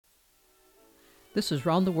This is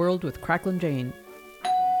Round the World with Cracklin Jane.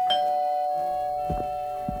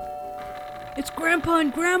 It's Grandpa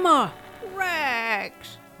and Grandma!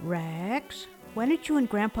 Rex! Rex, why don't you and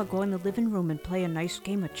Grandpa go in the living room and play a nice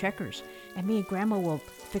game of checkers, and me and Grandma will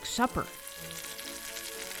fix supper.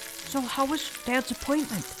 So how was Dad's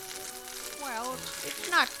appointment? Well,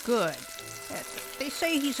 it's not good. They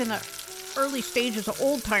say he's in the early stages of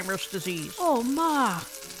old-timers disease. Oh, Ma!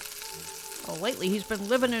 Well, lately he's been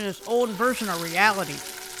living in his own version of reality.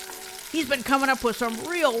 He's been coming up with some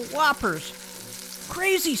real whoppers.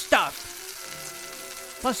 Crazy stuff.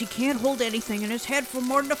 Plus, he can't hold anything in his head for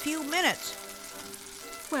more than a few minutes.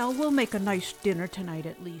 Well, we'll make a nice dinner tonight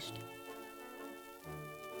at least.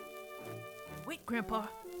 Wait, Grandpa.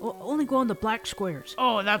 Only go on the black squares.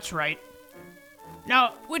 Oh, that's right.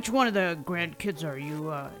 Now, which one of the grandkids are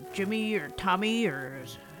you? Jimmy or Tommy or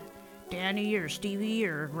Danny or Stevie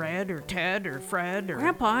or Red or Ted or Fred or...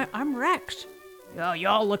 Grandpa, I'm Rex. Oh,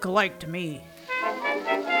 y'all look alike to me.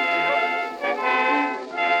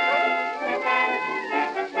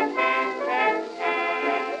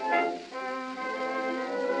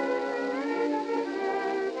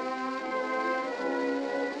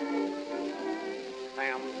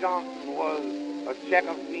 Johnson was a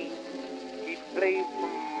checker fiend. He played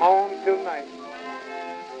from morn till night.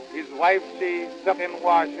 His wife, she stuck in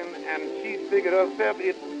washing, and she figured herself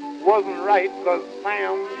it wasn't right because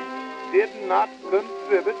Sam did not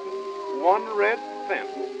contribute 1 red cent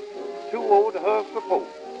toward her support.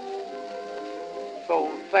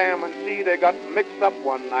 So Sam and she, they got mixed up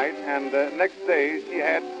one night, and the next day she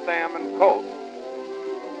had Sam in court.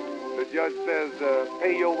 The judge says,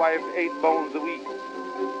 pay your wife 8 bones a week.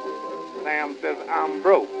 Sam says, I'm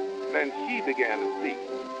broke. Then she began to speak.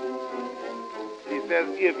 She says,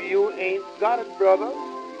 if you ain't got it, brother,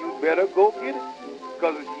 you better go get it,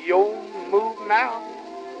 because it's your move now.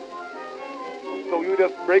 So you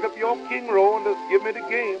just break up your king roll and just give me the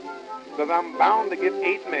game, because I'm bound to get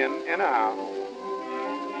 8 men in a house.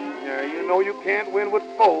 Yeah, you know you can't win with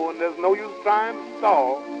 4, and there's no use trying to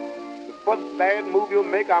stall. The first bad move you'll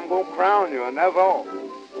make, I'm going to crown you, and that's all.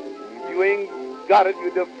 If you ain't got it,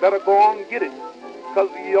 you just better go on and get it, because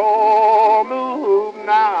your move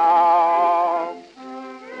now.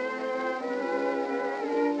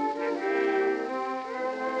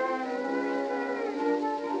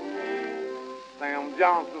 Sam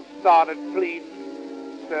Johnson started pleading,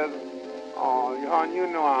 says, oh, hon, you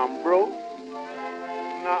know I'm broke.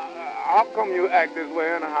 Now, how come you act this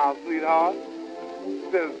way in the house, sweetheart?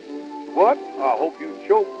 Says, what? I hope you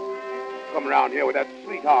choke. Come around here with that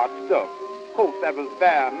sweetheart stuff. Of course, that was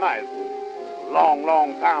very nice, long,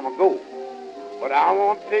 long time ago. But I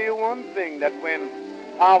want to tell you one thing, that when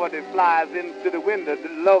poverty flies into the window, the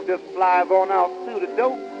love just flies on out through the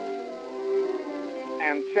door.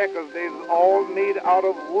 And checkers, they's all made out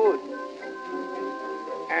of wood.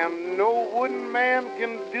 And no wooden man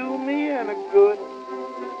can do me any good.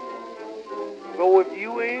 So if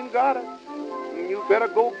you ain't got it, you better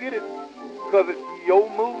go get it, because it's your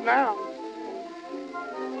move now.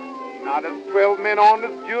 Now, there's 12 men on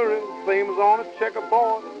this jury, same as on a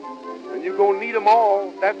checkerboard, and you're going to need them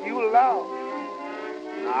all. That's you allowed.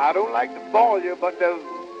 Now, I don't like to bore you, but there's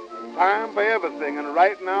time for everything, and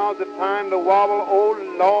right now is the time to wobble, oh,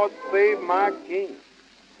 Lord, save my king.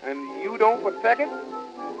 And you don't protect it,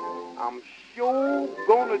 I'm sure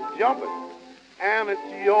going to jump it, and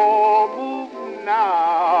it's your move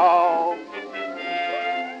now.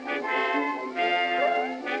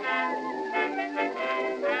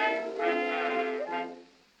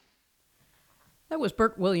 That was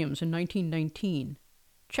Bert Williams in 1919.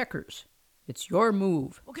 Checkers. It's your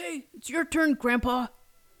move. Okay, it's your turn, Grandpa.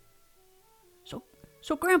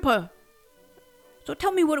 So Grandpa, so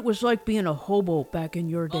tell me what it was like being a hobo back in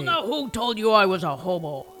your day. Well, now, who told you I was a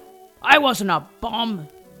hobo? I wasn't a bum.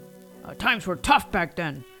 Times were tough back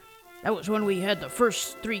then. That was when we had the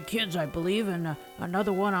first 3 kids, I believe, and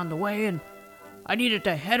another one on the way, and I needed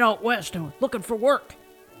to head out west and looking for work.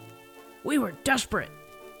 We were desperate.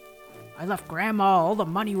 I left Grandma all the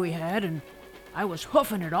money we had, and I was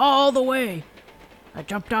hoofing it all the way. I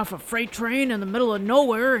jumped off a freight train in the middle of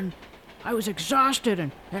nowhere, and I was exhausted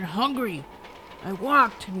and hungry. I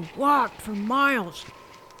walked and walked for miles.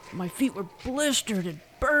 My feet were blistered and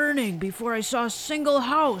burning before I saw a single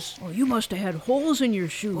house. Well, you must have had holes in your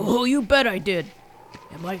shoes. Oh, you bet I did.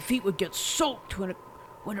 And my feet would get soaked when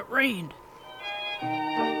it rained.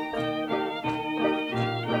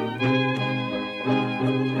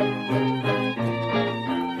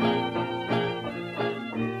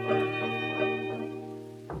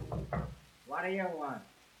 What do you want?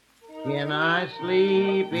 Can I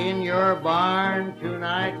sleep in your barn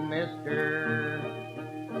tonight, mister?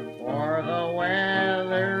 For the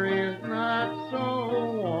weather is not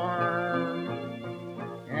so warm.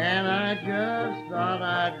 And I just thought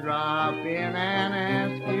I'd drop in and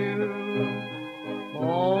ask you,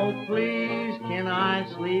 oh, please, can I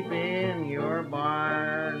sleep in your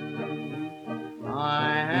barn?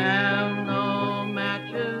 I have no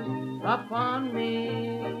matches upon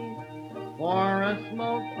me. For a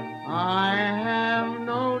smoke I have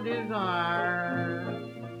no desire.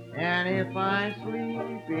 And if I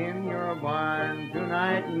sleep in your barn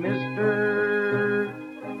tonight, mister,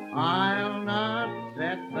 I'll not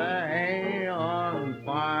set the hay on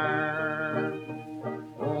fire.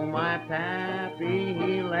 Oh, my pappy,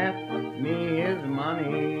 he left me his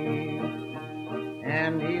money,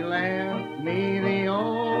 and he left me the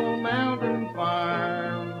old mountain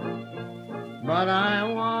farm. But I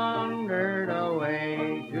wandered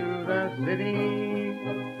away to the city,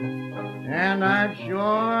 and I'd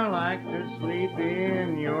sure like to sleep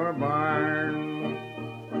in your barn.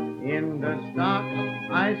 In the stocks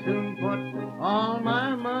I soon put all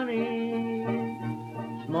my money,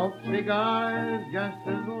 smoke cigars just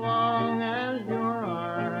as long as your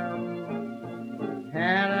arm,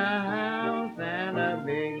 had a house and a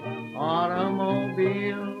big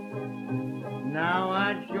automobile. Now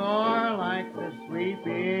I'd sure like to sleep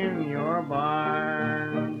in your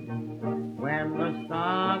barn. When the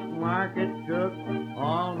stock market took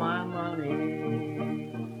all my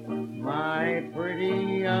money, my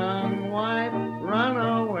pretty young wife run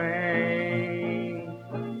away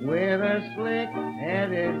with a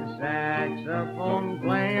slick-headed saxophone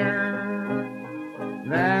player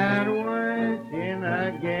that worked in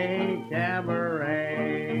a gay cabaret.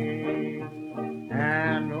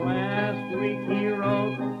 And last week he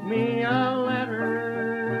wrote me a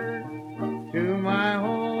letter to my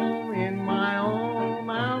home in my old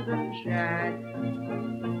mountain shack,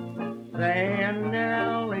 saying,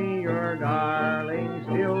 Nellie, your darling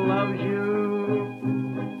still loves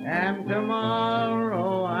you, and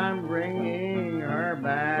tomorrow I'm bringing her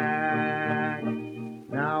back.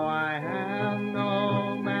 Now I have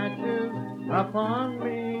no matches upon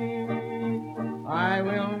me. I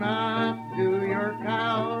will not do your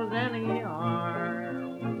cows any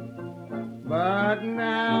harm. But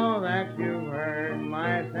now that you've heard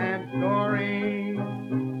my sad story,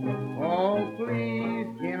 oh, please,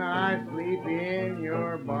 can I sleep in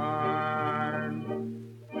your barn?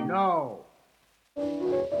 No.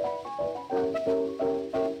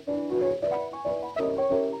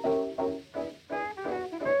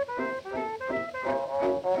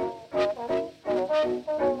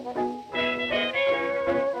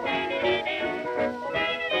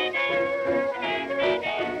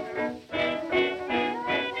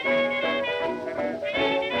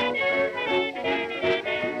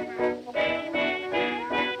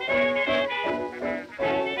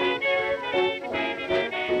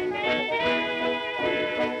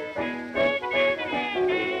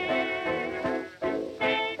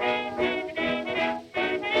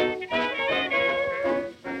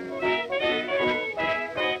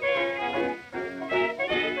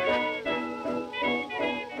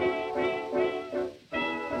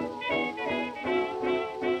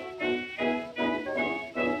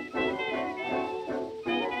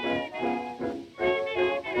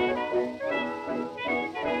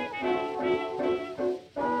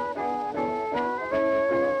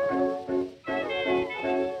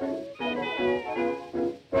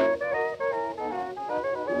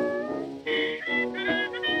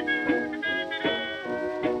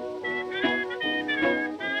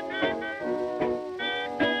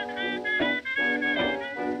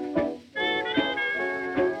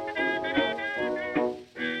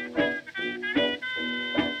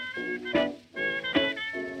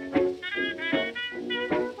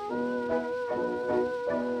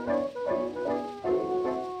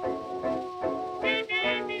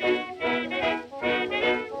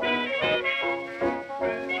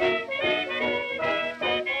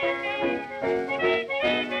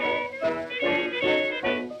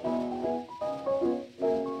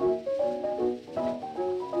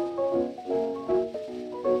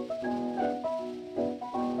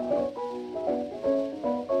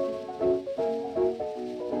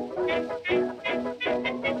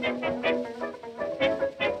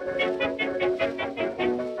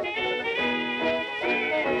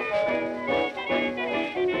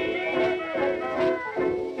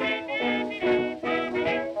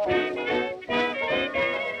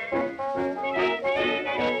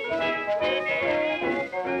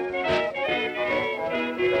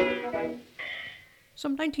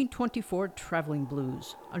 Some 1924 traveling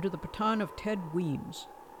blues under the baton of Ted Weems.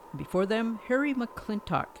 And before them, Harry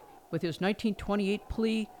McClintock with his 1928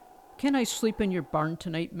 plea, "Can I sleep in your barn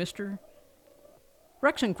tonight, mister?"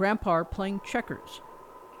 Rex and Grandpa are playing checkers.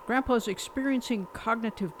 Grandpa's experiencing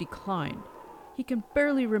cognitive decline. He can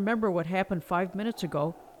barely remember what happened 5 minutes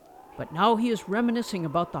ago, but now he is reminiscing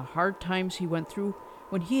about the hard times he went through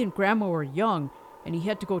when he and Grandma were young and he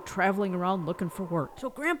had to go traveling around looking for work. So,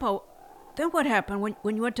 Grandpa, then what happened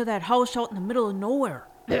when you went to that house out in the middle of nowhere?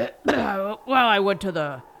 Well, I went to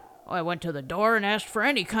the door and asked for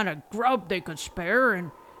any kind of grub they could spare,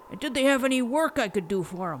 and did they have any work I could do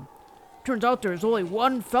for them. Turns out there's only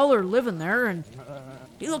one feller living there, and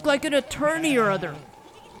he looked like an attorney or other.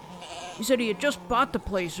 He said he had just bought the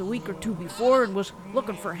place a week or two before and was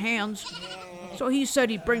looking for hands. So he said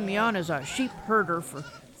he'd bring me on as a sheep herder for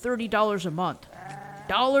 $30 a month.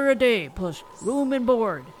 $1 a day plus room and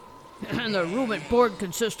board. And the room and board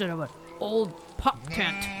consisted of an old pup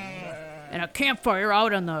tent and a campfire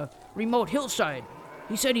out on the remote hillside.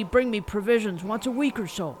 He said he'd bring me provisions once a week or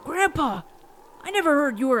so. Grandpa, I never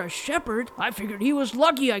heard you were a shepherd. I figured he was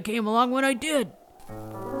lucky I came along when I did.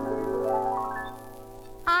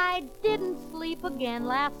 I didn't sleep again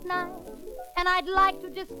last night, and I'd like to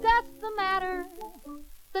discuss the matter.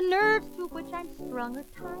 The nerves to which I'm strung are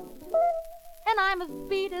tight, and I'm as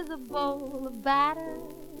beat as a bowl of batter.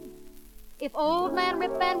 If old man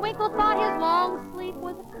Rip Van Winkle thought his long sleep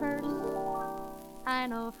was a curse, I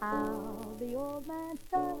know how the old man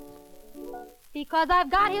felt, because I've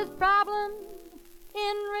got his problems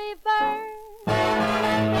in reverse.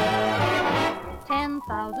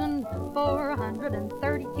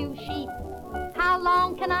 10,432 sheep. How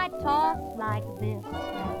long can I toss like this?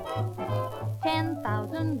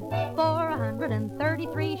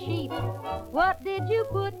 10,433 sheep. What did you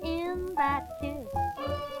put in that kiss?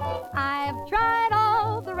 I've tried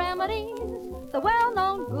all the remedies, the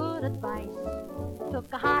well-known good advice.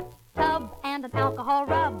 Took a hot tub and an alcohol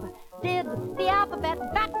rub. Did the alphabet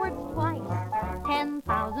backwards twice.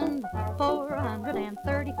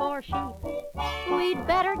 10,434 sheep. We'd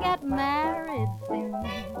better get married soon.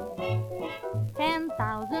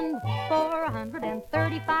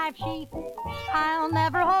 10,435 sheep. I'll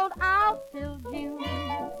never hold out till June.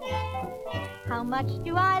 How much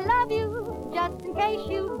do I love you? Just in case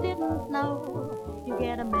you didn't know. You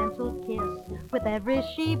get a mental kiss with every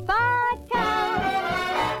sheep I count.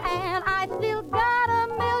 And I still got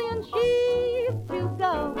 1,000,000 sheep to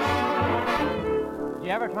go. Did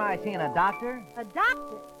you ever try seeing a doctor? A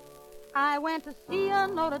doctor? I went to see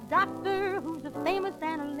an old doctor who's a famous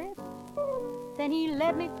analyst. Then he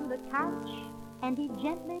led me to the couch and he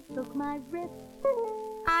gently took my wrist.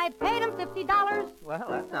 I paid him $50. Well,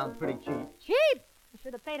 that sounds pretty cheap. Cheap? I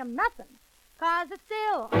should have paid him nothing, 'cause I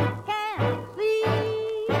still can't sleep.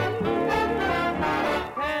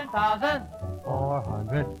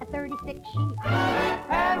 10,436 sheep.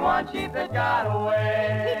 And one sheep that got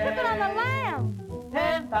away. He took it on the lamb.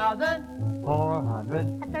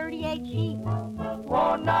 10,438 sheep.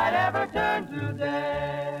 Won't night ever turn to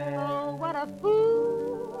day? Oh, what a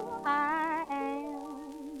fool I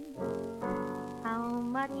am. How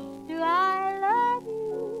much do I love you?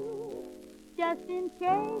 Just in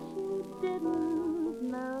case you didn't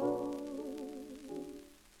know.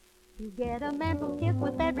 You get a mental kiss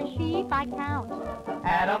with every sheep I count.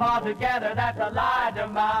 Add them all together, that's a large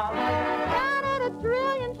amount. I've counted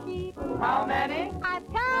 1,000,000,000 sheep. How many? I've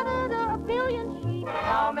counted 1,000,000,000 sheep.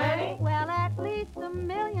 How many? Well, at least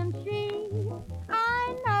 1,000,000 sheep.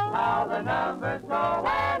 I know how the numbers go,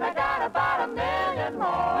 and I got about 1,000,000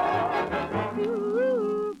 more.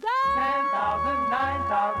 10,000,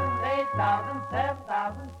 9,000, 8,000,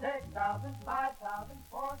 7,000, 6,000, 5,000,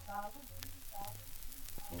 4,000, 3,000.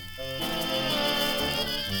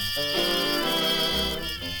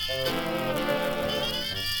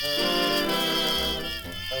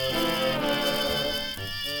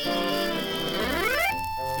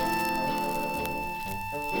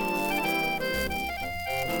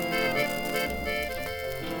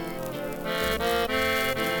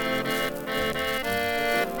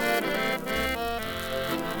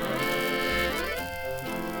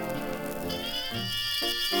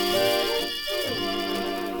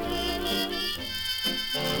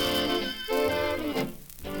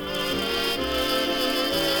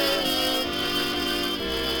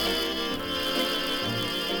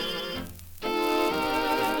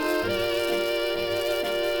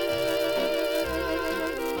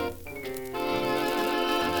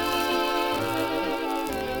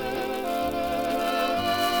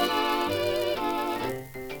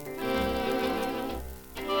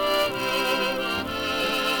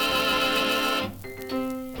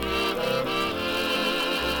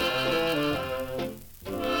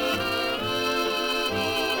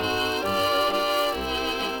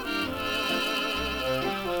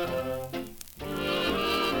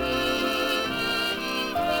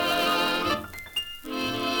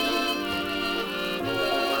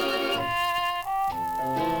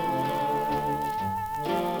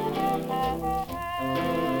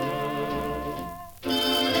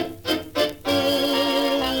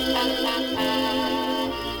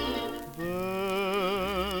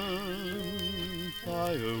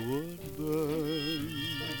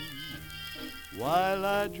 while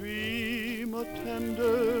I dream a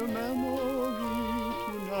tender memory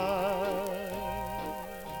tonight.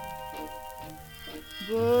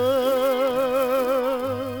 Burn,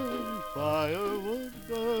 firewood,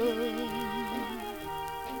 burn.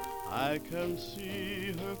 I can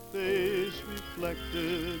see her face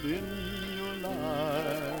reflected in your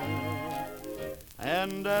light.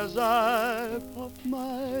 And as I puff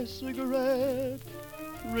my cigarette,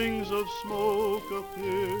 rings of smoke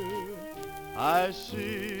appear. I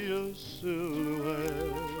see a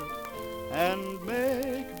silhouette and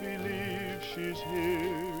make believe she's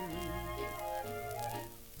here.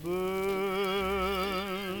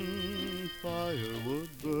 Burn, firewood,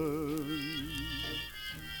 burn.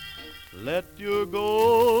 Let your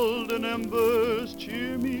golden embers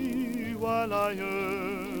cheer me while I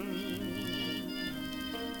yearn.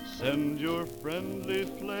 Send your friendly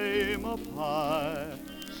flame up high,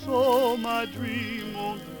 so my dream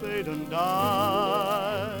won't fade and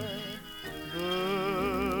die.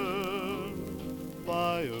 Burn,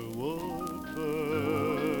 firewood,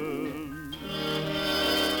 burn.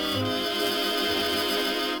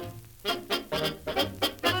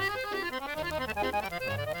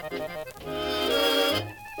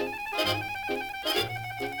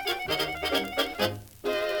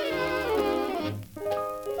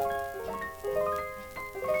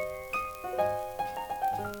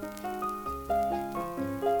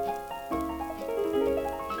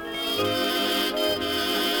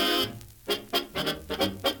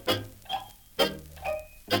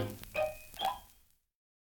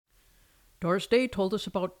 Doris Day told us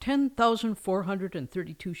about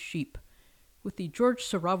 10,432 sheep, with the George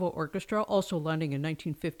Siravo Orchestra also lending a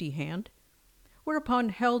 1950 hand, whereupon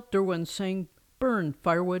Hal Derwin sang Burn,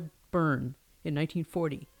 Firewood, Burn in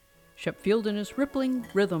 1940, Shep Fields in his rippling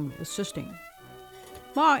rhythm assisting.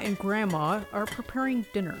 Ma and Grandma are preparing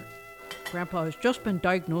dinner. Grandpa has just been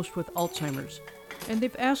diagnosed with Alzheimer's, and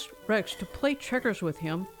they've asked Rex to play checkers with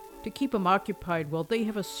him to keep him occupied while they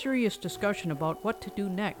have a serious discussion about what to do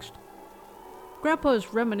next. Grandpa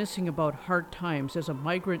is reminiscing about hard times as a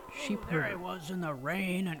migrant sheep herder. There I was in the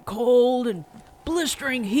rain and cold and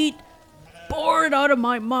blistering heat, bored out of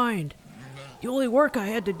my mind. The only work I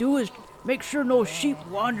had to do is make sure no sheep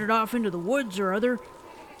wandered off into the woods or other,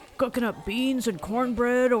 cooking up beans and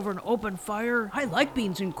cornbread over an open fire. I like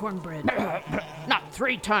beans and cornbread. Not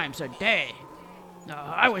 3 times a day.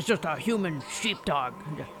 I was just a human sheepdog,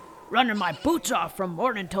 running my boots off from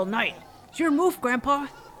morning till night. It's your move, Grandpa.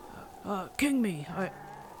 King me, I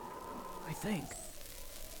think.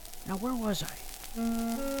 Now, where was I?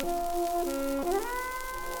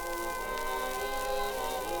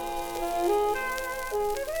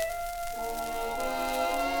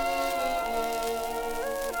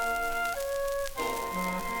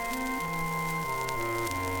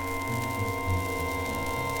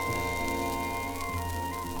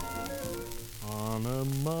 On a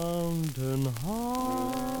mountain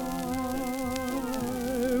high,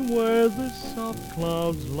 where the soft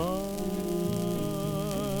clouds lie,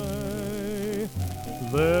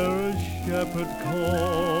 there a shepherd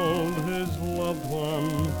called his loved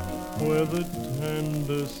one with a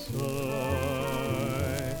tender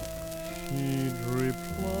sigh. She'd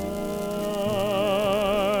reply,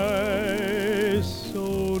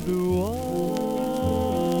 so do I.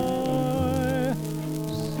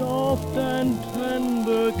 Soft and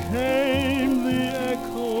tender came the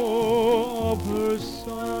echo of her sigh.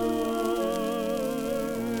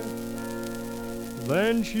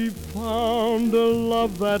 Then she found a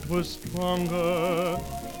love that was stronger,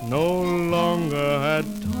 no longer had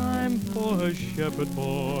time for her shepherd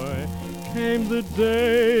boy. Came the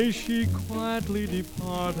day she quietly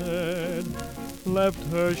departed, left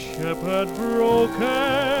her shepherd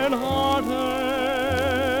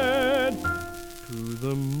broken-hearted. To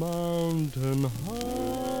the mountain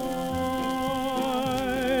high,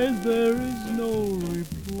 there is no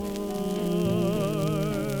reply.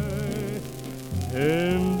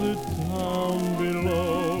 In the town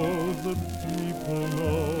below, the people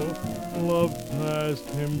know love passed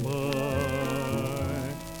him by.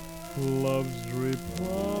 Love's reply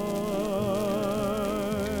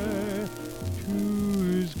to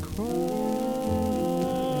his cry,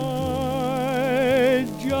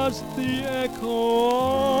 just the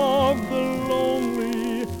echo of the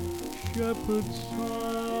lonely shepherd's sigh.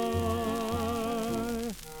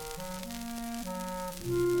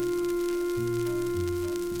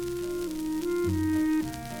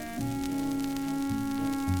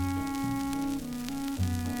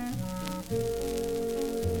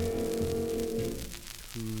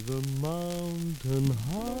 Mountain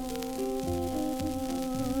high,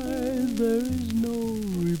 there is no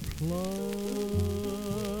reply,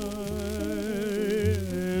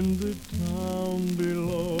 and the town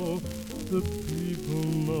below, the people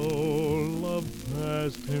know love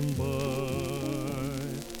passed him by.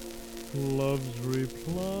 Love's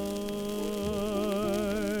reply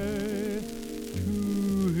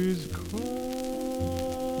to his cry,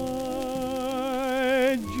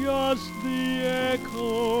 just the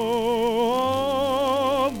echo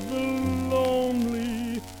of the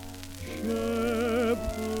lonely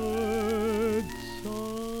shepherd's sigh.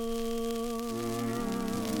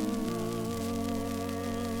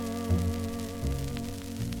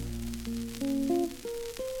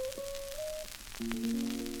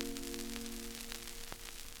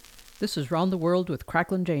 This is Round the World with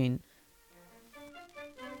Cracklin Jane.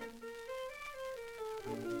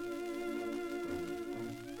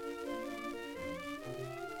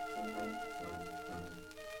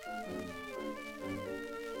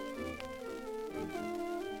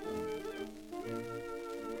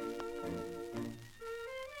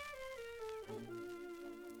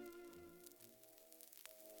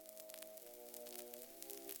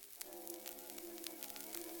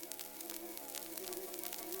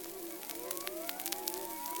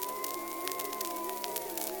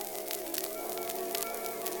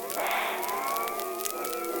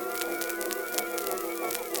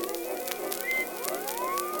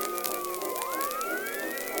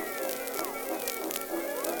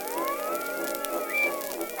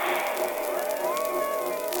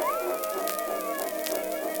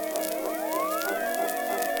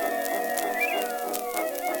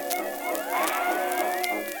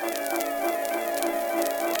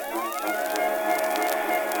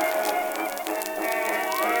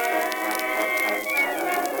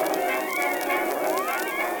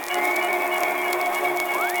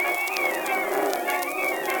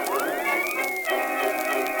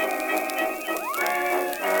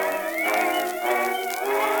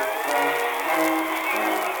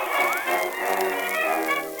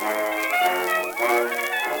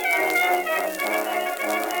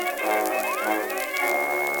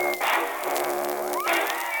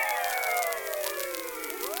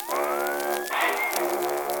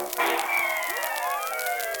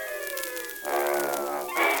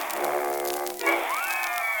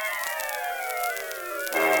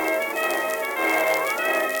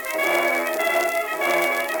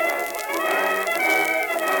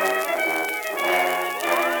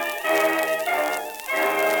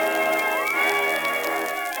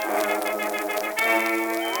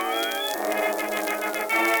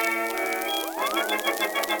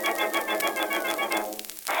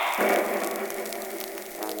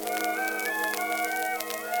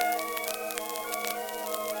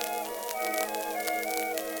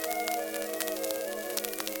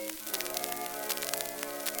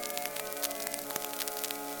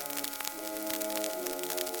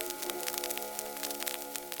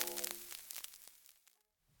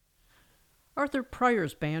 Arthur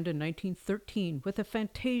Pryor's band in 1913 with a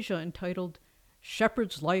fantasia entitled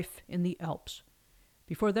Shepherd's Life in the Alps.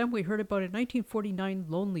 Before them, we heard about a 1949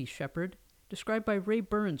 Lonely Shepherd, described by Ray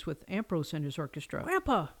Burns with Ambrose and his orchestra.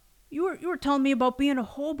 Grandpa, you were telling me about being a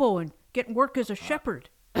hobo and getting work as a shepherd.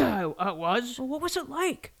 I was. Well, what was it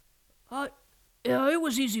like? It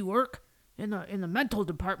was easy work in the mental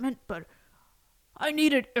department, but I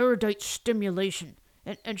needed erudite stimulation,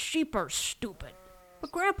 and sheep are stupid.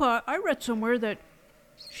 But Grandpa, I read somewhere that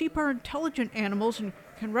sheep are intelligent animals and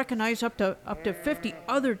can recognize up to 50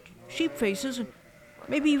 other sheep faces and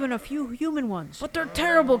maybe even a few human ones. But they're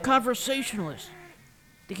terrible conversationalists.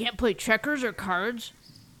 They can't play checkers or cards.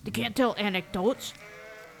 They can't tell anecdotes.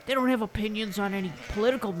 They don't have opinions on any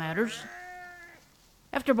political matters.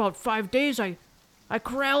 After about 5 days, I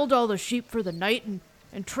corralled all the sheep for the night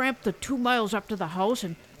and tramped the 2 miles up to the house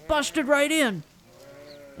and busted right in.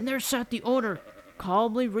 And there sat the owner,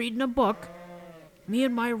 calmly reading a book, me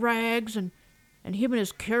in my rags, and him in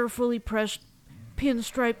his carefully pressed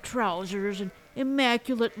pinstripe trousers and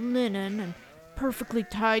immaculate linen and perfectly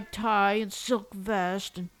tied tie and silk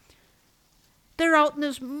vest, and they're out in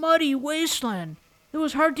this muddy wasteland it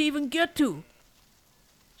was hard to even get to.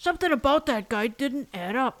 Something about that guy didn't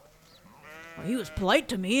add up. Well, he was polite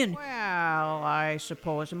to me and... Well, I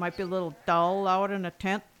suppose it might be a little dull out in a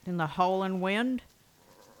tent in the howling wind.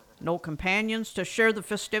 No companions to share the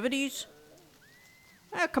festivities.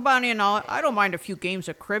 Come on in, I don't mind a few games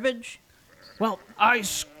of cribbage. Well, I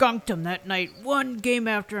skunked him that night, one game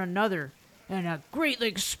after another, and greatly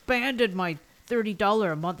expanded my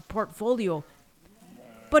 $30 a month portfolio.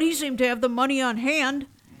 But he seemed to have the money on hand.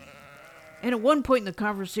 And at one point in the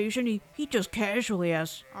conversation, he just casually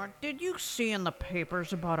asked, Did you see in the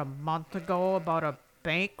papers about a month ago about a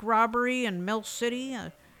bank robbery in Mill City?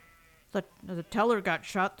 The teller got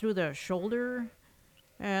shot through the shoulder.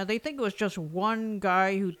 They think it was just one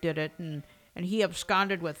guy who did it, and he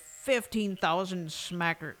absconded with 15,000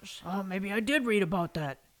 smackers. Oh, maybe I did read about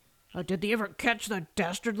that. Did they ever catch the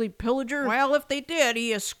dastardly pillager? Well, if they did,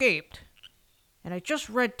 he escaped. And I just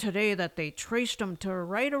read today that they traced him to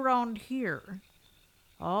right around here.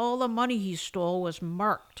 All the money he stole was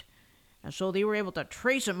marked, and so they were able to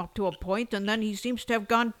trace him up to a point, and then he seems to have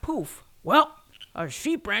gone poof. Well, a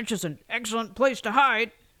sheep ranch is an excellent place to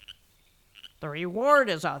hide. The reward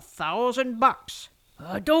is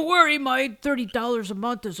 $1,000. Don't worry, my $30 a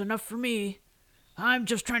month is enough for me. I'm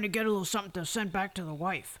just trying to get a little something to send back to the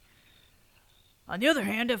wife. On the other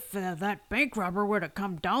hand, if that bank robber were to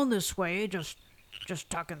come down this way, just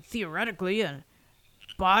talking theoretically, and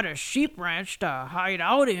bought a sheep ranch to hide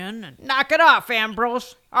out in... And... Knock it off,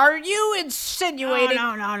 Ambrose. Are you insinuating...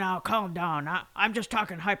 No, calm down. I'm just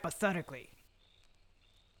talking hypothetically.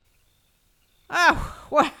 Oh,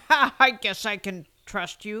 well, I guess I can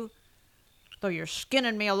trust you, though you're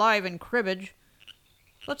skinning me alive in cribbage.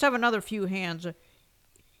 Let's have another few hands,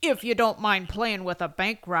 if you don't mind playing with a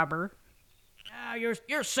bank robber.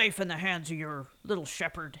 You're safe in the hands of your little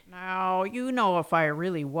shepherd. Now, you know if I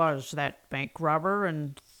really was that bank robber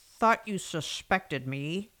and thought you suspected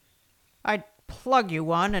me, I'd plug you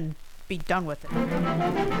one and be done with it.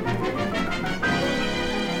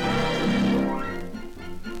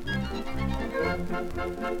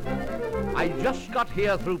 I just got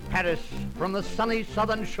here through Paris from the sunny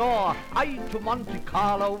southern shore. I to Monte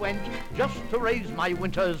Carlo went just to raise my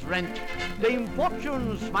winter's rent. Dame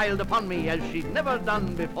Fortune smiled upon me as she'd never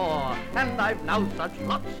done before, and I've now such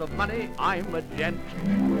lots of money, I'm a gent.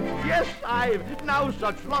 Yes, I've now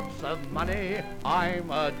such lots of money, I'm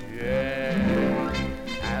a gent.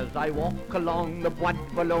 As I walk along the Bois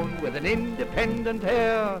de Boulogne with an independent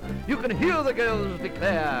air, you can hear the girls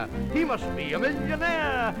declare, he must be a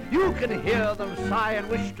millionaire. You can hear them sigh and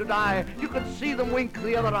wish to die. You can see them wink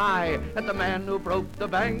the other eye at the man who broke the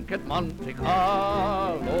bank at Monte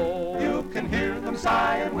Carlo. You can hear them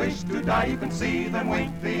sigh and wish to die. You can see them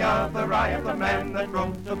wink the other eye at the man that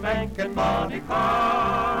broke the bank at Monte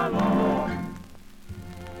Carlo.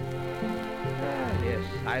 Yes,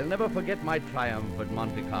 I'll never forget my triumph at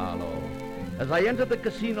Monte Carlo. As I entered the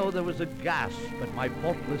casino, there was a gasp at my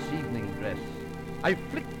faultless evening dress. I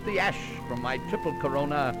flicked the ash from my triple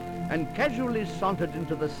Corona and casually sauntered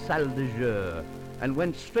into the salle de jeu and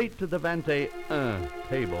went straight to the 21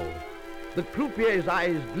 table. The croupier's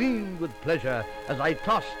eyes gleamed with pleasure as I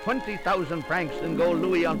tossed 20,000 francs in gold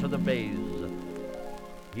louis onto the baize.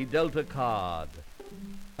 He dealt a card,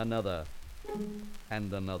 another,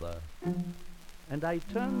 and another, and I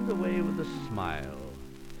turned away with a smile.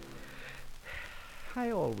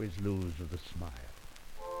 I always lose with a smile.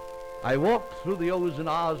 I walked through the O's and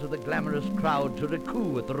R's of the glamorous crowd to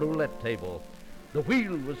Ricou at the roulette table. The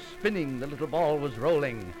wheel was spinning, the little ball was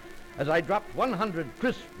rolling. As I dropped 100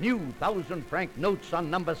 crisp, new 1,000-franc notes on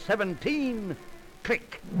number 17,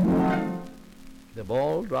 click. The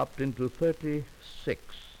ball dropped into 36.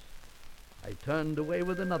 I turned away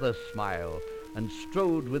with another smile and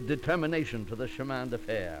strode with determination to the chemin de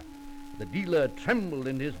fer. The dealer trembled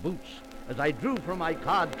in his boots as I drew from my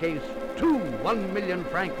card case 2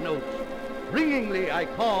 1-million-franc notes. Ringingly, I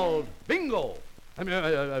called, bingo,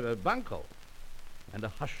 banco, and a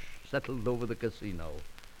hush settled over the casino.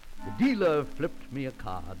 The dealer flipped me a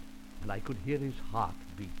card, and I could hear his heart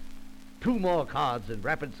beat. 2 more cards in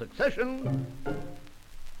rapid succession,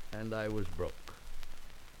 and I was broke.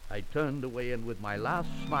 I turned away, and with my last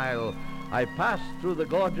smile, I passed through the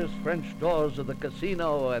gorgeous French doors of the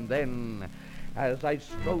casino, and then, as I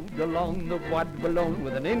strode along the Bois de Boulogne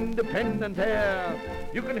with an independent air,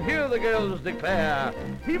 you can hear the girls declare,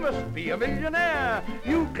 he must be a millionaire.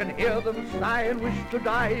 You can hear them sigh and wish to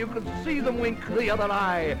die. You can see them wink the other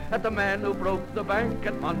eye at the man who broke the bank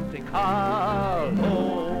at Monte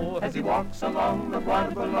Carlo. As he walks along the Bois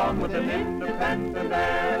de Boulogne with an independent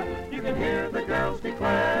air, you can hear the girls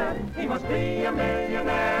declare, he must be a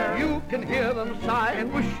millionaire. You can hear them sigh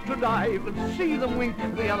and wish to die. You can see them wink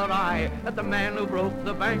the other eye at the man who broke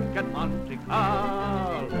the bank at Monte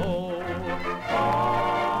Carlo.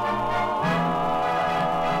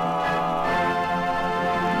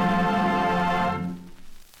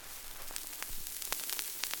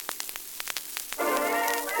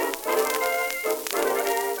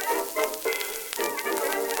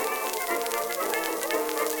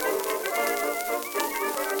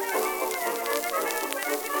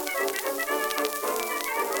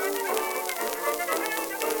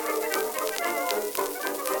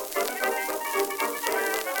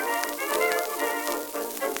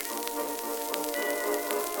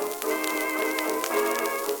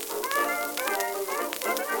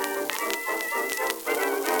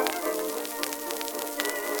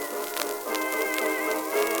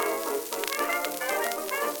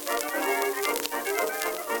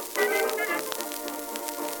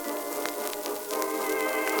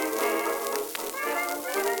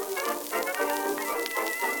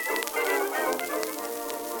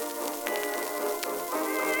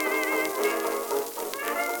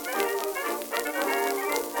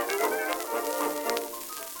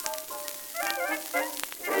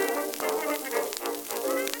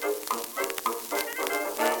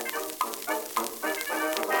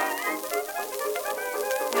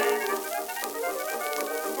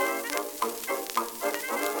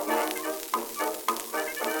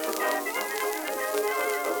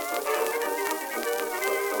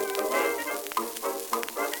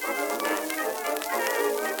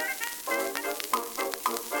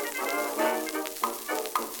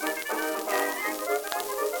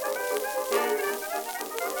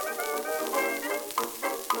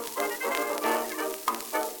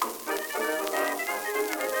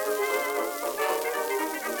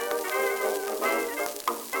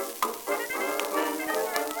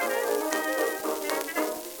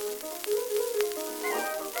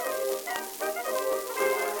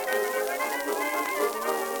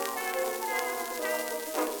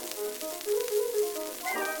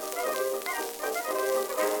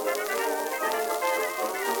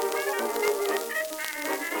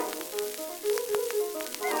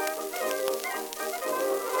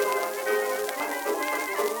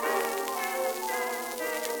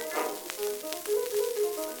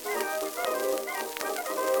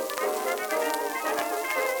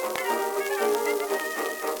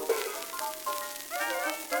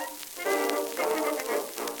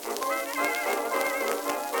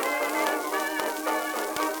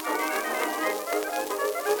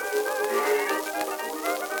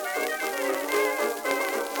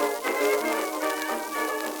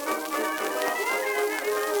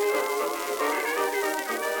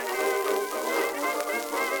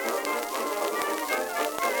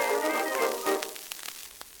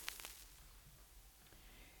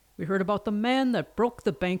 We heard about the man that broke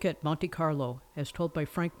the bank at Monte Carlo, as told by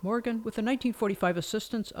Frank Morgan with the 1945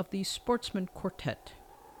 assistance of the Sportsmen Quartet.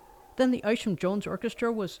 Then the Isham Jones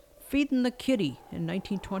Orchestra was Feedin the Kitty in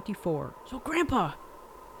 1924. So, Grandpa,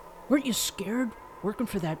 weren't you scared working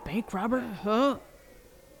for that bank robber? Huh?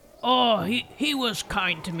 Oh, he was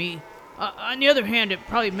kind to me. On the other hand, it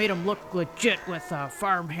probably made him look legit with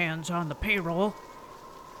farm hands on the payroll.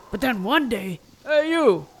 But then one day... Hey,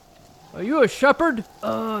 you! Are you a shepherd?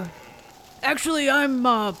 Actually, I'm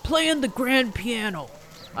playing the grand piano.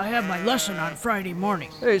 I have my lesson on Friday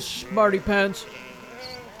morning. Hey, smarty pants.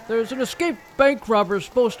 There's an escaped bank robber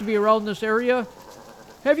supposed to be around this area.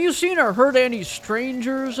 Have you seen or heard any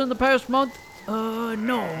strangers in the past month?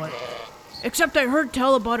 No. Except I heard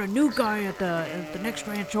tell about a new guy at the next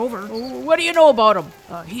ranch over. What do you know about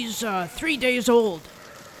him? He's 3 days old.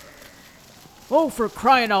 Oh, for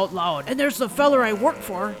crying out loud. And there's the feller I work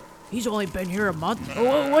for. He's only been here a month.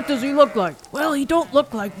 What does he look like? Well, he don't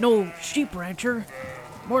look like no sheep rancher.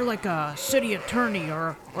 More like a city attorney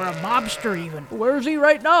or a mobster even. Where's he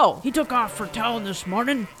right now? He took off for town this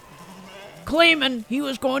morning, claiming he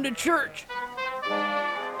was going to church.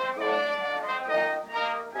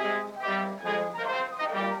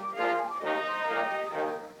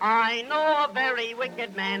 I know a very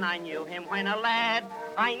wicked man, I knew him when a lad.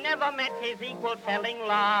 I never met his equal telling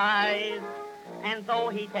lies. And though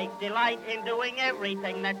he takes delight in doing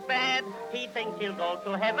everything that's bad, he thinks he'll go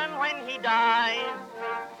to heaven when he dies.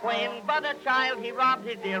 When but a child, he robbed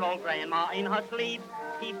his dear old grandma in her sleep.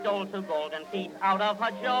 He stole 2 golden teeth out of her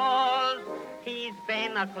jaws. He's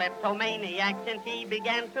been a kleptomaniac since he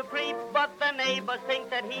began to creep, but the neighbors think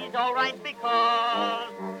that he's all right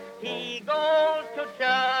because he goes to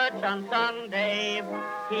church on Sunday.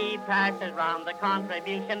 He passes round the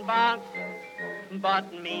contribution box,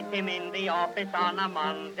 but meet him in the office on a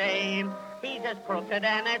Monday. He's as crooked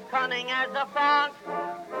and as cunning as a fox.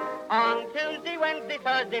 On Tuesday, Wednesday,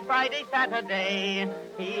 Thursday, Friday, Saturday,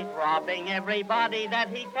 he's robbing everybody that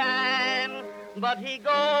he can. But he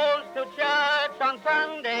goes to church on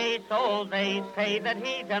Sunday, so they say that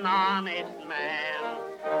he's an honest man.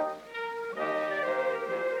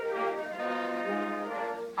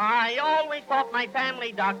 I always thought my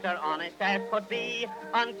family doctor honest as could be,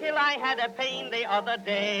 until I had a pain the other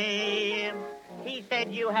day. He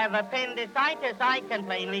said, you have appendicitis, I can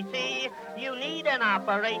plainly see. You need an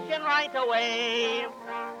operation right away.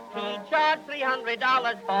 He charged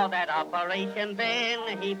 $300 for that operation.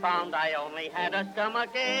 Then he found I only had a stomach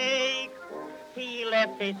ache. He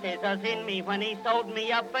left his scissors in me when he sewed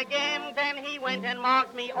me up again. Then he went and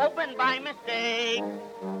marked me open by mistake.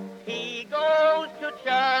 He goes to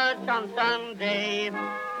church on Sunday.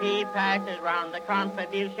 He passes round the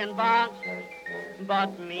contribution box,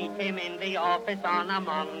 but meet him in the office on a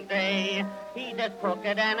Monday. He's as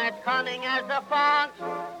crooked and as cunning as a fox.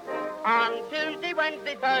 On Tuesday,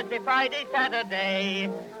 Wednesday, Thursday, Friday, Saturday,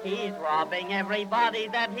 he's robbing everybody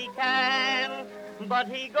that he can. But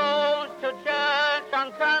he goes to church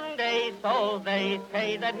on Sunday, so they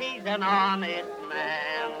say that he's an honest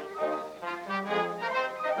man.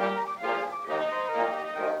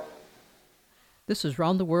 This is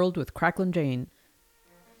Round the World with Cracklin Jane.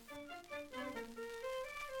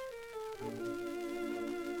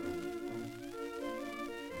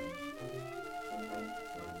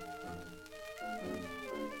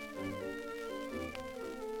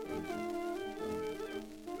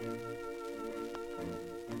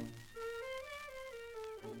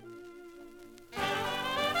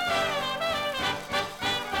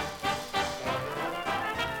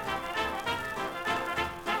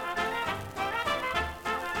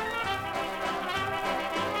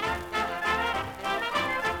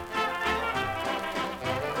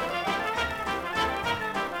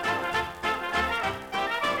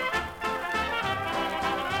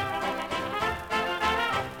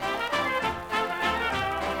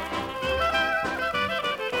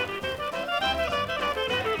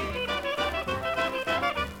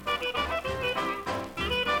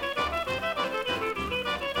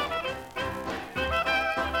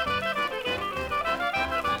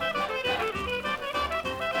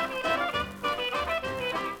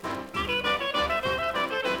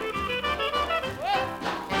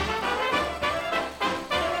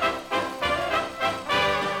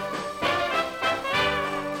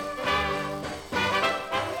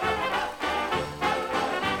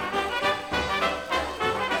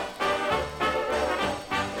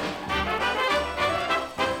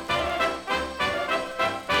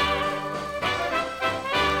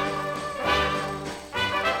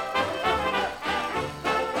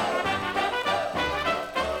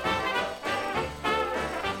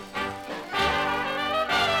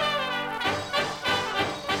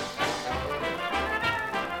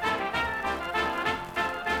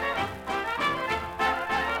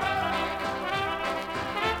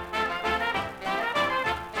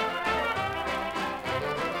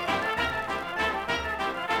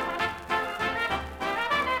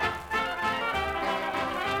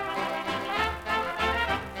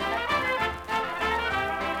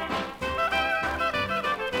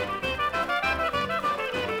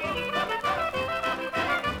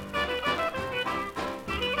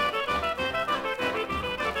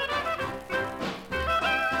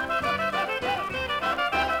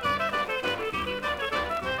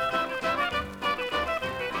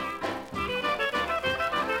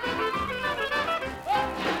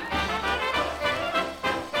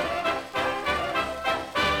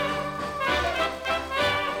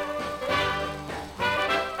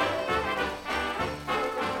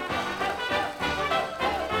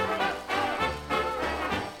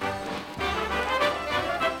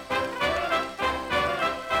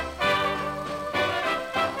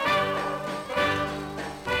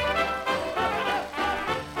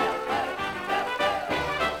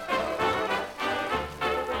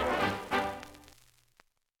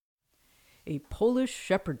 Polish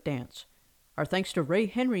Shepherd Dance. Our thanks to Ray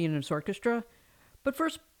Henry and his orchestra. But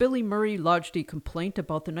first, Billy Murray lodged a complaint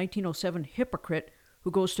about the 1907 hypocrite who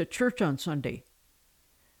goes to church on Sunday.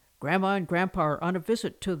 Grandma and Grandpa are on a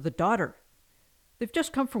visit to the daughter. They've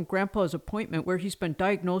just come from Grandpa's appointment where he's been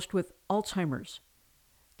diagnosed with Alzheimer's.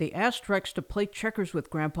 They asked Rex to play checkers with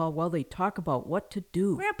Grandpa while they talk about what to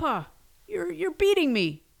do. Grandpa, you're beating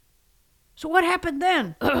me. So what happened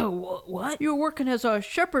then? What? You were working as a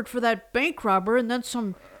shepherd for that bank robber, and then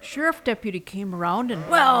some sheriff deputy came around and...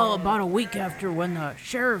 Well, about a week after, when the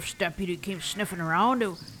sheriff's deputy came sniffing around,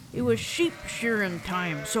 it was sheep shearing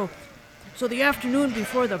time. So the afternoon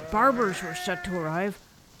before the barbers were set to arrive,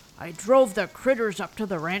 I drove the critters up to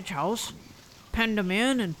the ranch house, penned them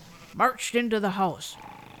in, and marched into the house.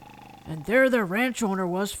 And there the ranch owner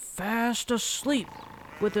was fast asleep,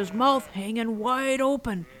 with his mouth hanging wide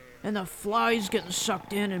open, and the flies getting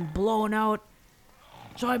sucked in and blown out.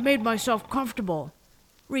 So I made myself comfortable,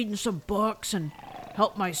 reading some books and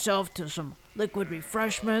helped myself to some liquid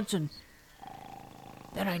refreshments, and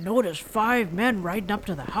then I noticed 5 men riding up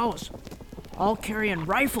to the house, all carrying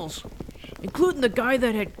rifles, including the guy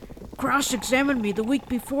that had cross-examined me the week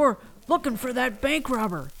before looking for that bank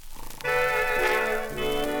robber.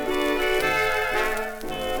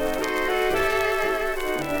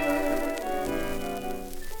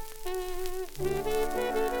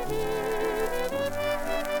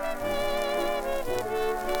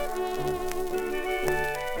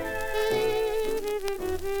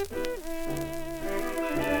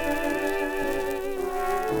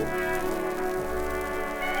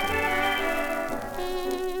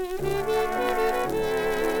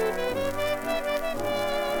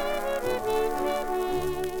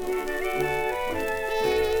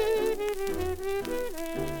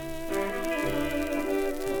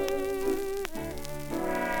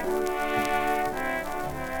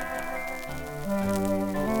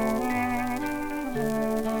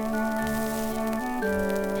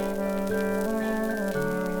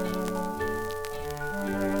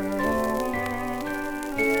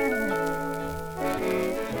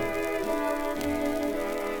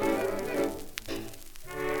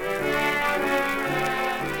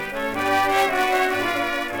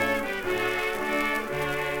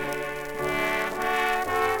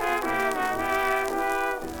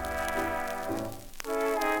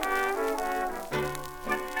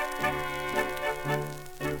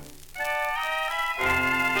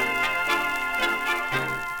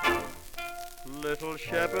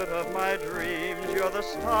 Shepherd of my dreams, you're the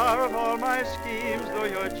star of all my schemes, though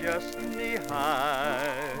you're just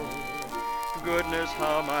knee-high. Goodness,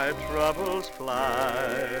 how my troubles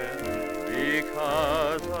fly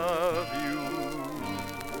because of you.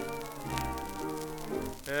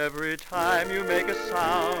 Every time you make a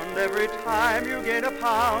sound, every time you gain a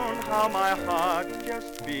pound, how my heart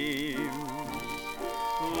just beams.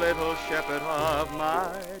 Little shepherd of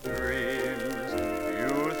my dreams,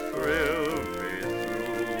 you thrill me.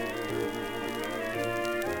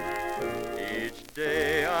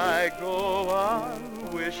 Day I go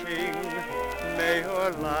on wishing, may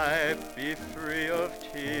your life be free of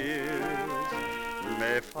tears.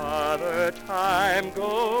 May Father Time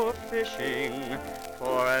go fishing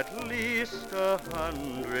for at least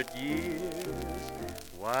 100 years.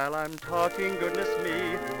 While I'm talking, goodness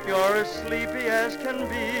me, you're as sleepy as can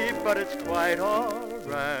be, but it's quite all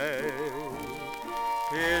right.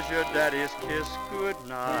 Here's your daddy's kiss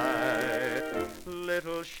goodnight,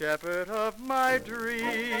 little shepherd of my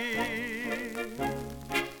dreams.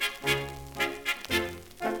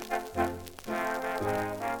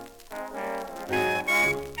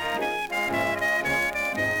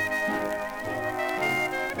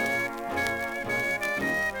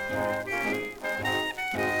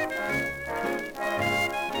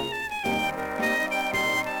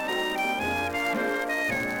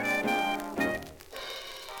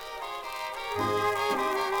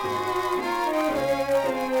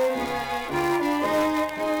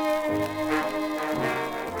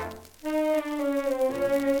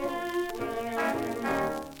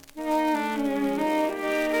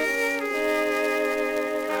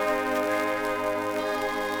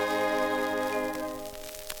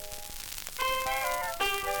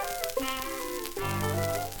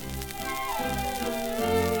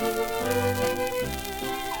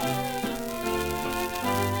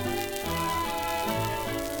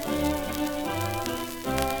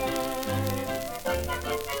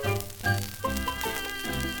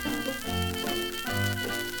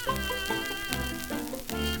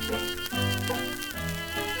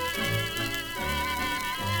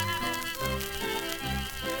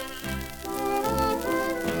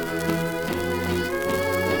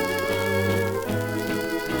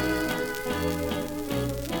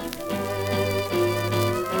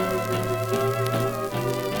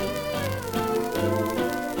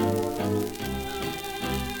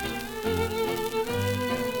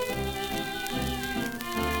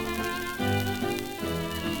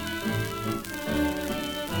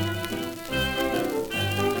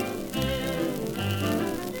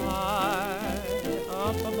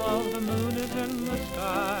 moon is in the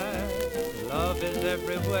sky. Love is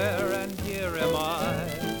everywhere, and here am I,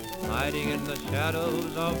 hiding in the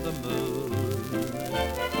shadows of the moon.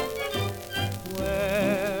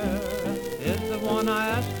 Where is the one I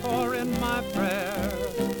asked for in my prayer?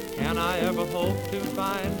 Can I ever hope to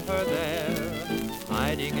find her there,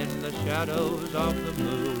 hiding in the shadows of the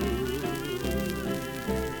moon?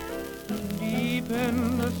 Deep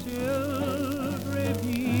in the silvery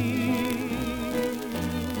peace,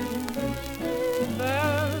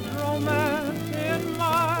 there's romance in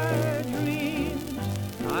my dreams.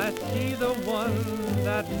 I see the one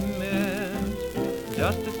that meant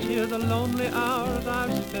just to cheer the lonely hours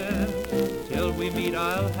I've spent. Till we meet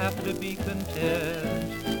I'll have to be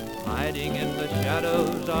content, hiding in the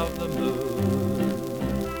shadows of the moon.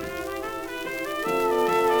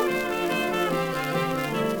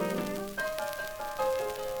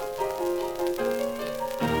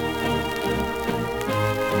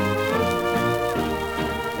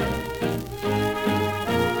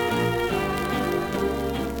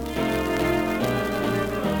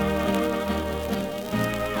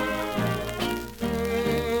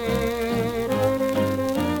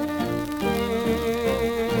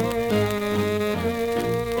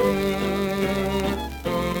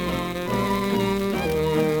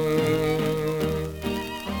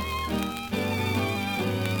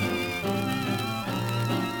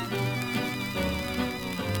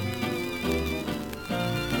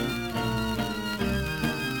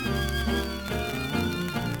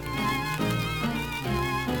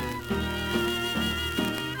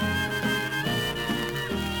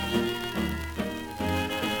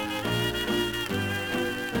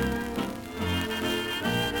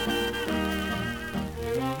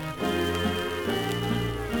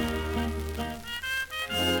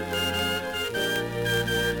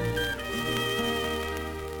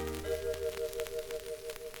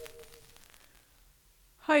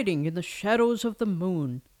 Hiding in the Shadows of the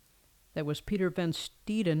Moon. That was Peter Van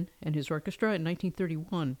Steeden and his orchestra in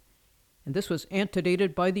 1931. And this was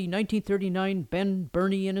antedated by the 1939 Ben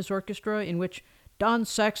Burney and his orchestra, in which Don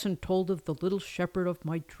Saxon told of the little shepherd of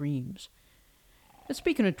my dreams. And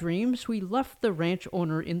speaking of dreams, we left the ranch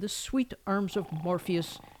owner in the sweet arms of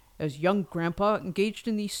Morpheus as young Grandpa engaged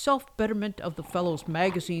in the self-betterment of the fellow's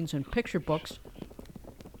magazines and picture books.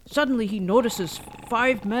 Suddenly he notices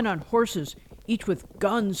 5 men on horses, each with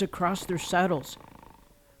guns across their saddles.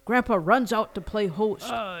 Grandpa runs out to play host.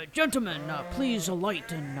 Gentlemen, please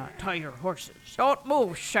alight and tie your horses. Don't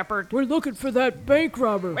move, shepherd. We're looking for that bank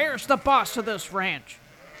robber. Where's the boss of this ranch?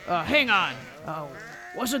 Hang on.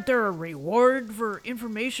 Wasn't there a reward for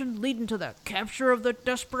information leading to the capture of the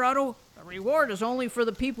desperado? The reward is only for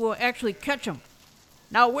the people who actually catch him.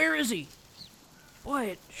 Now, where is he? Boy,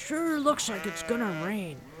 it sure looks like it's gonna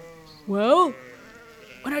rain. Well?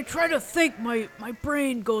 When I try to think, my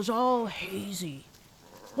brain goes all hazy.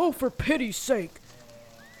 Oh, for pity's sake.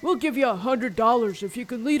 We'll give you $100 if you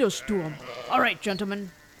can lead us to him. All right,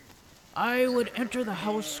 gentlemen. I would enter the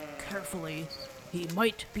house carefully. He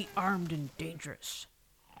might be armed and dangerous.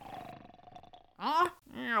 Huh?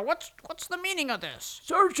 Yeah, what's the meaning of this?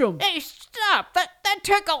 Search him. Hey, stop! That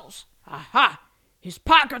tickles! Aha! His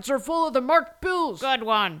pockets are full of the marked bills. Good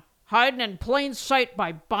one. Hiding in plain sight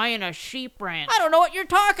by buying a sheep ranch. I don't know what you're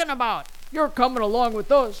talking about. You're coming along with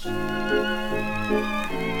us.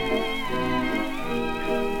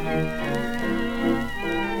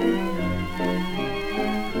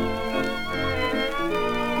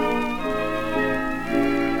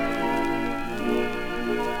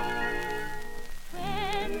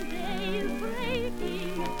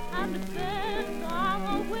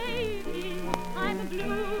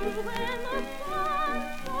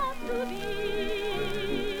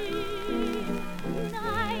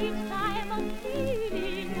 Night time of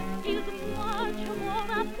feeling is much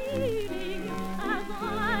more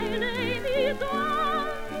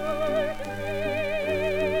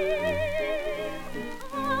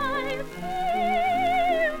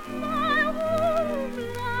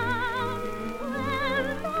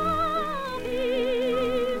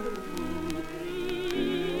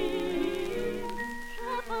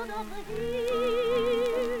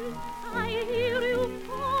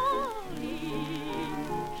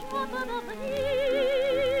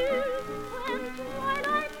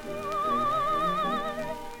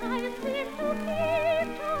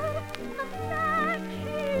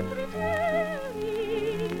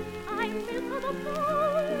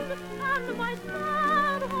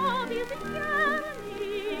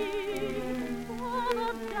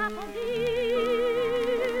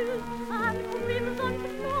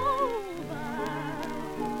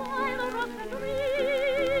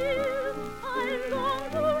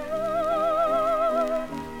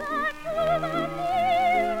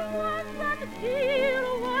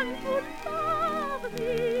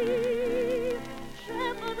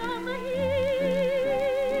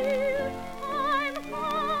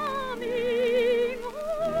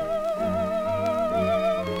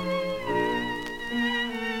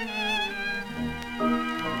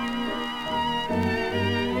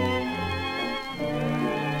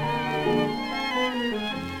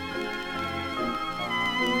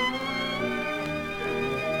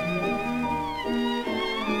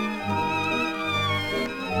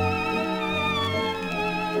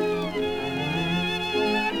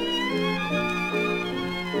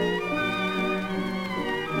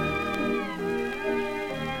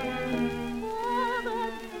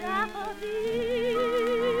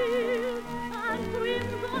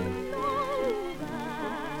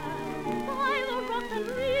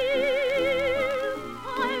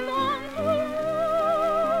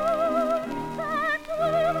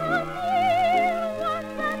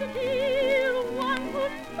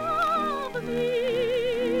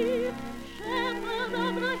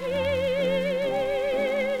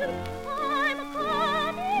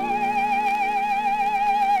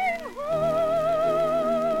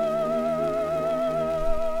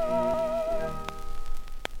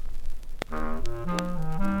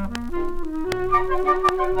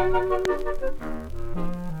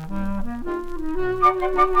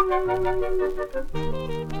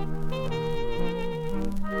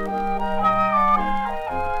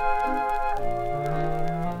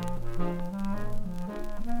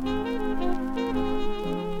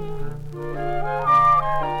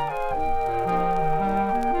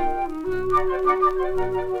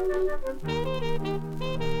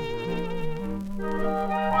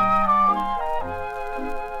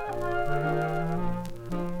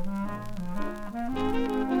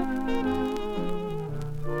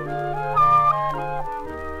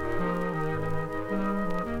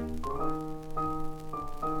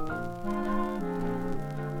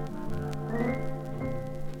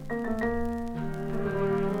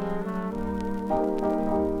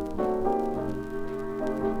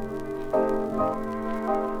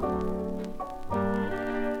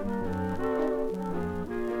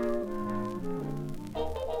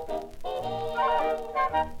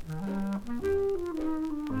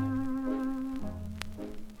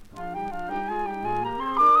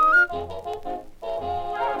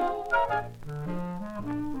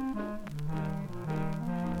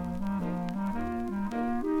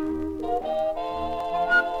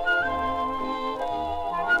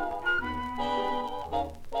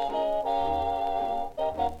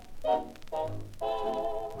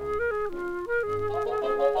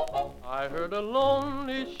I heard a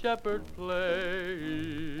lonely shepherd play.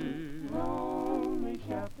 Lonely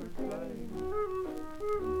shepherd play.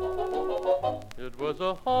 It was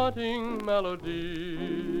a haunting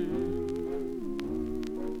melody.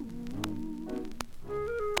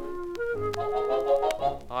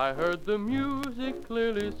 I heard the music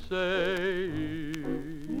clearly say.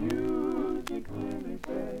 Music clearly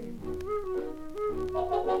say.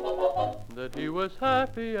 That he was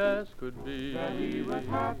happy as could be. That he was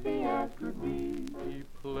happy as could be. He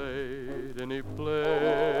played and he played.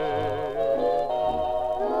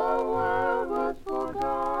 The world was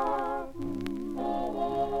forgotten.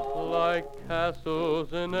 Like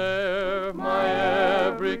castles in air, my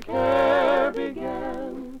every care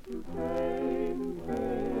began to fade and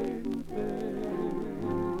fade and fade.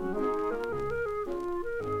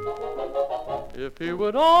 If he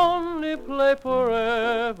would only play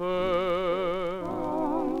forever,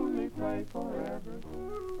 only play forever,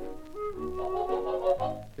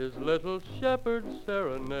 his little shepherd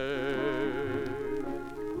serenade,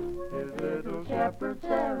 his little shepherd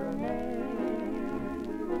serenade.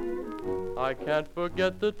 I can't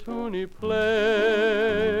forget the tune he played,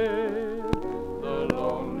 the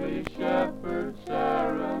lonely shepherd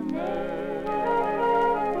serenade.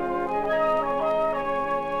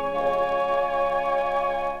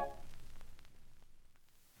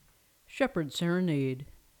 Shepherd Serenade,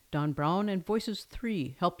 Don Brown and Voices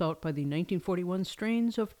 3, helped out by the 1941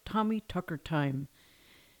 strains of Tommy Tucker Time.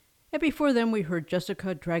 And before them we heard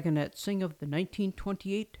Jessica Dragonette sing of the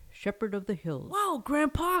 1928 Shepherd of the Hills. Wow,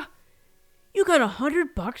 Grandpa! You got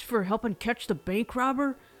 $100 for helping catch the bank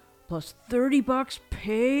robber, plus $30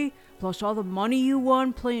 pay, plus all the money you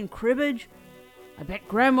won playing cribbage. I bet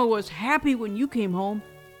Grandma was happy when you came home.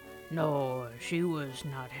 No, she was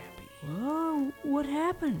not happy. Oh, what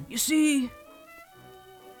happened? You see,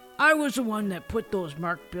 I was the one that put those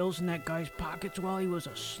marked bills in that guy's pockets while he was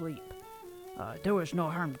asleep. There was no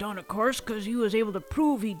harm done, of course, because he was able to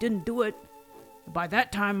prove he didn't do it. By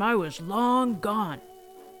that time, I was long gone.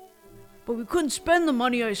 But we couldn't spend the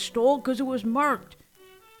money I stole because it was marked.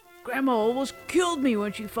 Grandma almost killed me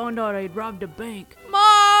when she found out I had robbed a bank.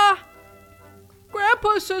 Ma!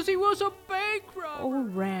 Grandpa says he was a bank robber. Oh,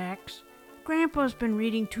 Rex. Grandpa's been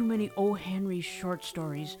reading too many O. Henry's short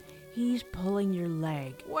stories. He's pulling your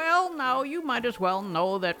leg. Well, now, you might as well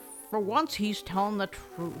know that for once he's telling the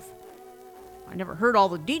truth. I never heard all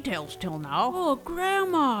the details till now. Oh,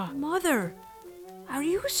 Grandma! Mother! Are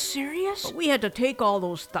you serious? But we had to take all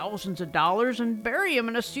those thousands of dollars and bury him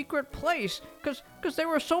in a secret place, because there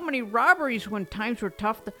were so many robberies when times were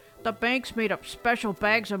tough. The banks made up special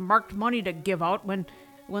bags of marked money to give out when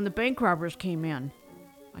the bank robbers came in.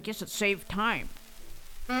 I guess it saved time.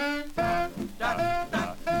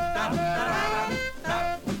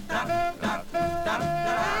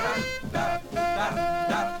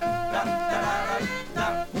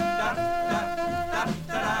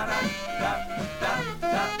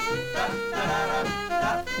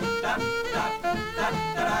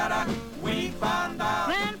 We found out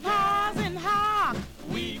Grandpa's in hock.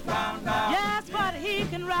 We found out yes, but he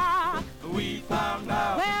can rock. We found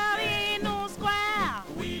out well, he ain't no square.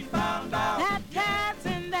 We found out that cat's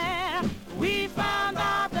in there. We found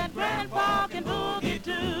out that Grandpa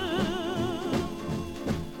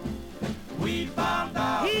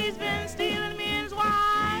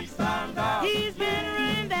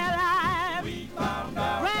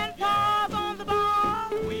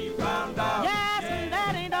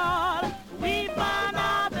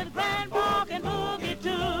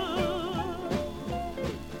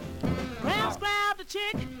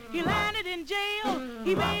He landed in jail.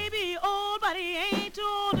 He may be old, but he ain't too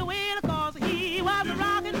old to win, 'cause he was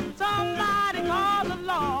rocking somebody called the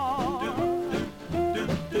law.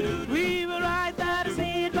 We were right there to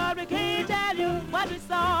see it, but we can't tell you what we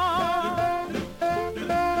saw.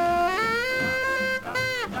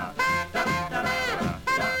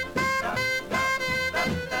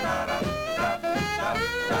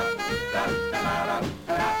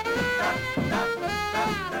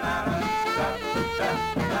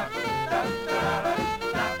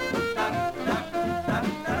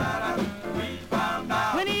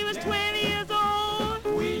 When he was 20 years old,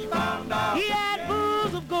 we found out he had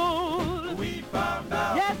booze of gold. We found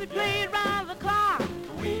out. Yes, he played round the clock.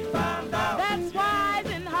 We found out. That's wise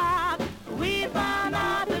and hot. We found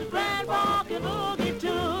out that Grandpa can boogie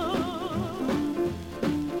too.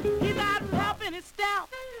 He's got pep in his step.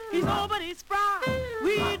 He's nobody's spry.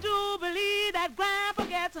 We do believe that Grandpa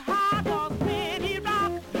gets hot, 'cause when he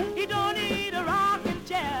rock, he don't need a rocking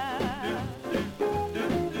chair.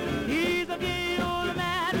 He's a gay old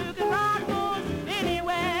man who can rock most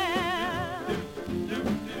anywhere.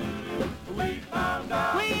 We found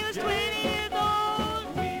out. When he was 20 years old,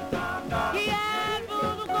 we found out. He had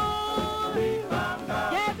booze of gold. We found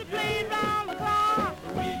out. Yes, he played round the clock.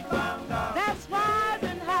 We found out. That's wise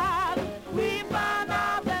and hot. We found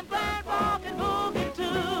out that Grandpa can boogie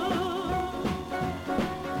too.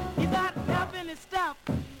 He's got pep in his stuff.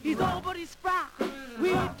 He's nobody's spry.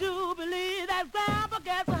 We do believe that Grandpa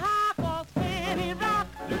gets a high, 'cause when he rock,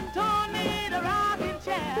 don't need a rocking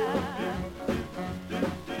chair.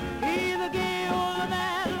 He's a gay old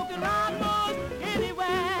man who can rock most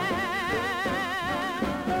anywhere.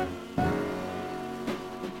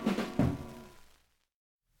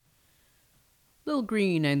 Lil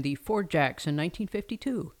Green and the Four Jacks in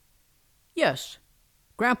 1952. Yes,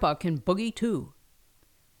 Grandpa can boogie too.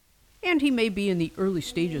 And he may be in the early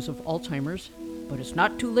stages of Alzheimer's, but it's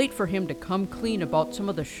not too late for him to come clean about some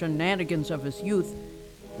of the shenanigans of his youth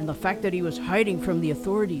and the fact that he was hiding from the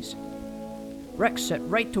authorities. Rex set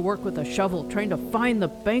right to work with a shovel trying to find the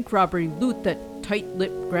bank robbery loot that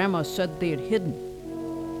tight-lipped Grandma said they had hidden.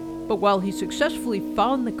 But while he successfully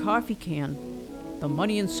found the coffee can, the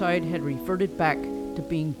money inside had reverted back to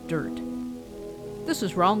being dirt. This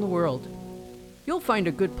is Round the World. You'll find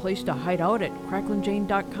a good place to hide out at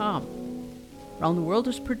cracklinjane.com. Round the World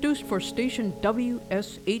is produced for station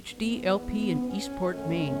WSHD-LP in Eastport,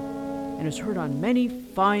 Maine, and is heard on many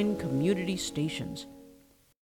fine community stations.